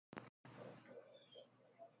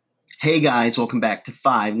Hey guys, welcome back to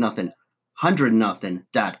 5 nothing 100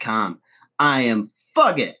 nothing.com. I am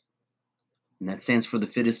Fugget, and that stands for the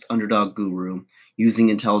fittest underdog guru using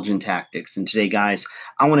intelligent tactics. And today, guys,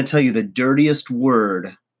 I want to tell you the dirtiest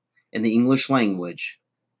word in the English language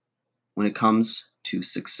when it comes to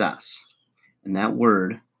success. And that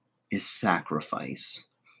word is sacrifice.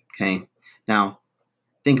 Okay? Now,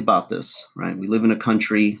 think about this, right? We live in a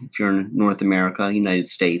country, if you're in North America, United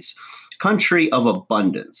States, country of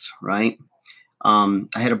abundance, right? I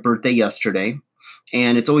had a birthday yesterday,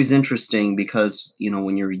 and it's always interesting because,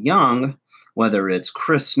 when you're young, whether it's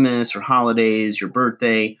Christmas or holidays, your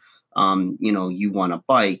birthday, you want a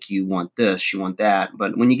bike, you want this, you want that.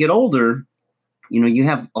 But when you get older, you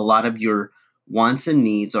have a lot of your wants and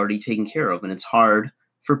needs already taken care of, and it's hard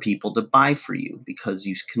for people to buy for you because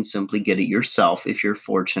you can simply get it yourself if you're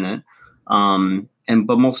fortunate.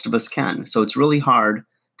 But most of us can. So it's really hard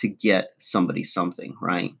to get somebody something,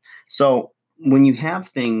 right? So when you have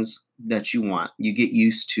things that you want, you get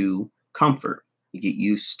used to comfort. You get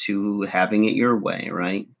used to having it your way,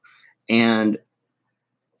 right? And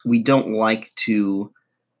we don't like to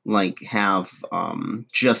have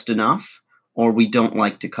just enough, or we don't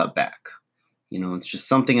like to cut back. It's just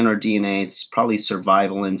something in our DNA. It's probably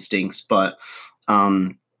survival instincts, but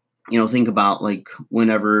think about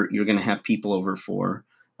whenever you're going to have people over for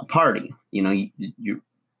a party. You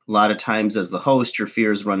a lot of times as the host, your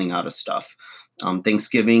fear is running out of stuff.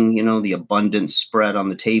 Thanksgiving, the abundance spread on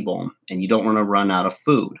the table, and you don't want to run out of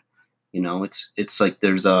food. It's like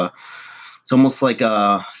it's almost like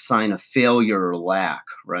a sign of failure or lack,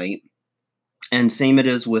 right? And same it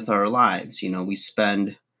is with our lives. We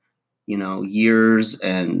spend, years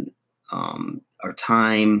and our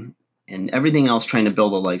time and everything else trying to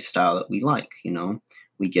build a lifestyle that we like.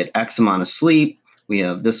 We get X amount of sleep. We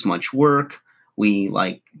have this much work. We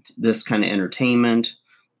like this kind of entertainment.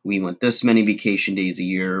 We want this many vacation days a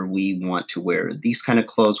year. We want to wear these kind of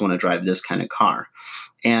clothes, want to drive this kind of car.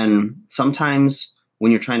 And sometimes when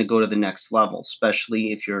you're trying to go to the next level,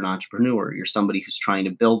 especially if you're an entrepreneur, you're somebody who's trying to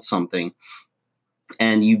build something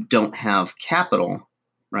and you don't have capital,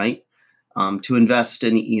 right? To invest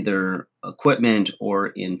in either equipment or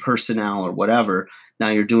in personnel or whatever. Now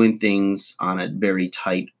you're doing things on a very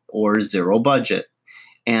tight or zero budget.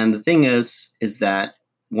 And the thing is that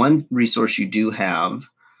one resource you do have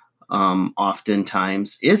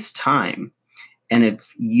oftentimes is time. And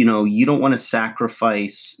if you don't want to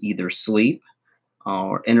sacrifice either sleep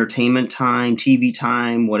or entertainment time, TV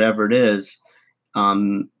time, whatever it is,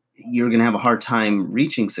 you're going to have a hard time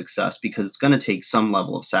reaching success because it's going to take some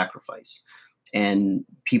level of sacrifice. And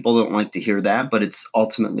people don't like to hear that, but it's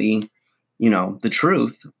ultimately, the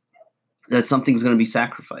truth that something's going to be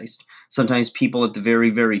sacrificed. Sometimes people at the very,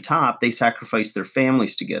 very top, they sacrifice their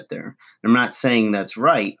families to get there. I'm not saying that's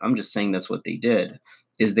right. I'm just saying that's what they did,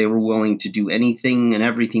 is they were willing to do anything and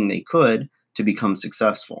everything they could to become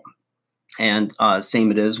successful. And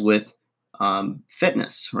same it is with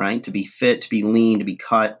fitness, right? To be fit, to be lean, to be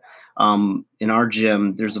cut. In our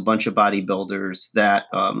gym, there's a bunch of bodybuilders that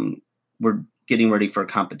were getting ready for a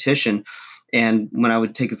competition. And when I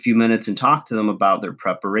would take a few minutes and talk to them about their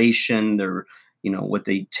preparation, their, what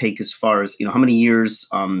they take as far as, how many years,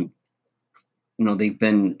 they've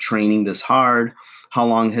been training this hard, how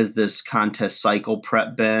long has this contest cycle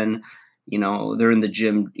prep been, they're in the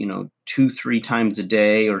gym, 2-3 times a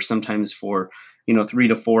day, or sometimes for, 3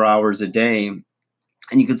 to 4 hours a day. And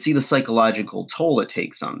you can see the psychological toll it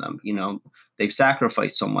takes on them. They've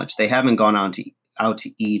sacrificed so much. They haven't gone out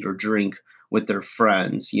to eat or drink with their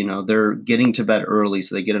friends. They're getting to bed early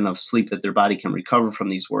so they get enough sleep that their body can recover from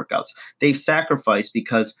these workouts. They've sacrificed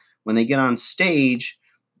because when they get on stage,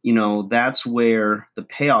 that's where the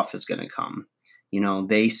payoff is going to come.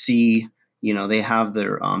 They see, they have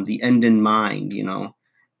their the end in mind,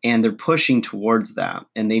 and they're pushing towards that,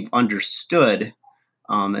 and they've understood.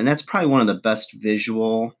 And that's probably one of the best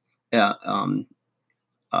visual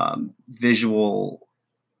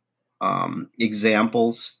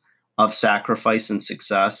examples of sacrifice and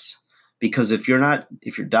success. Because if your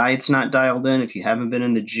diet's not dialed in, if you haven't been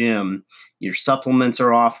in the gym, your supplements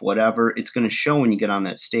are off, whatever, it's going to show when you get on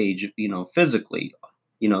that stage, physically,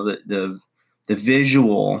 the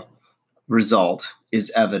visual result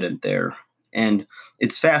is evident there. And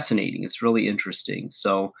it's fascinating. It's really interesting.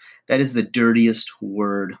 So that is the dirtiest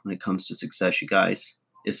word when it comes to success, you guys,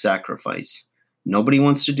 is sacrifice. Nobody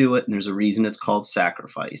wants to do it, and there's a reason it's called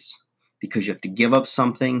sacrifice, because you have to give up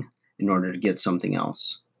something in order to get something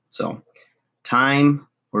else. So time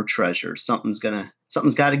or treasure, something's got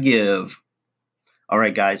to give. All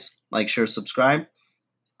right, guys, like, share, subscribe.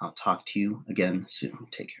 I'll talk to you again soon.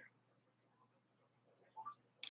 Take care.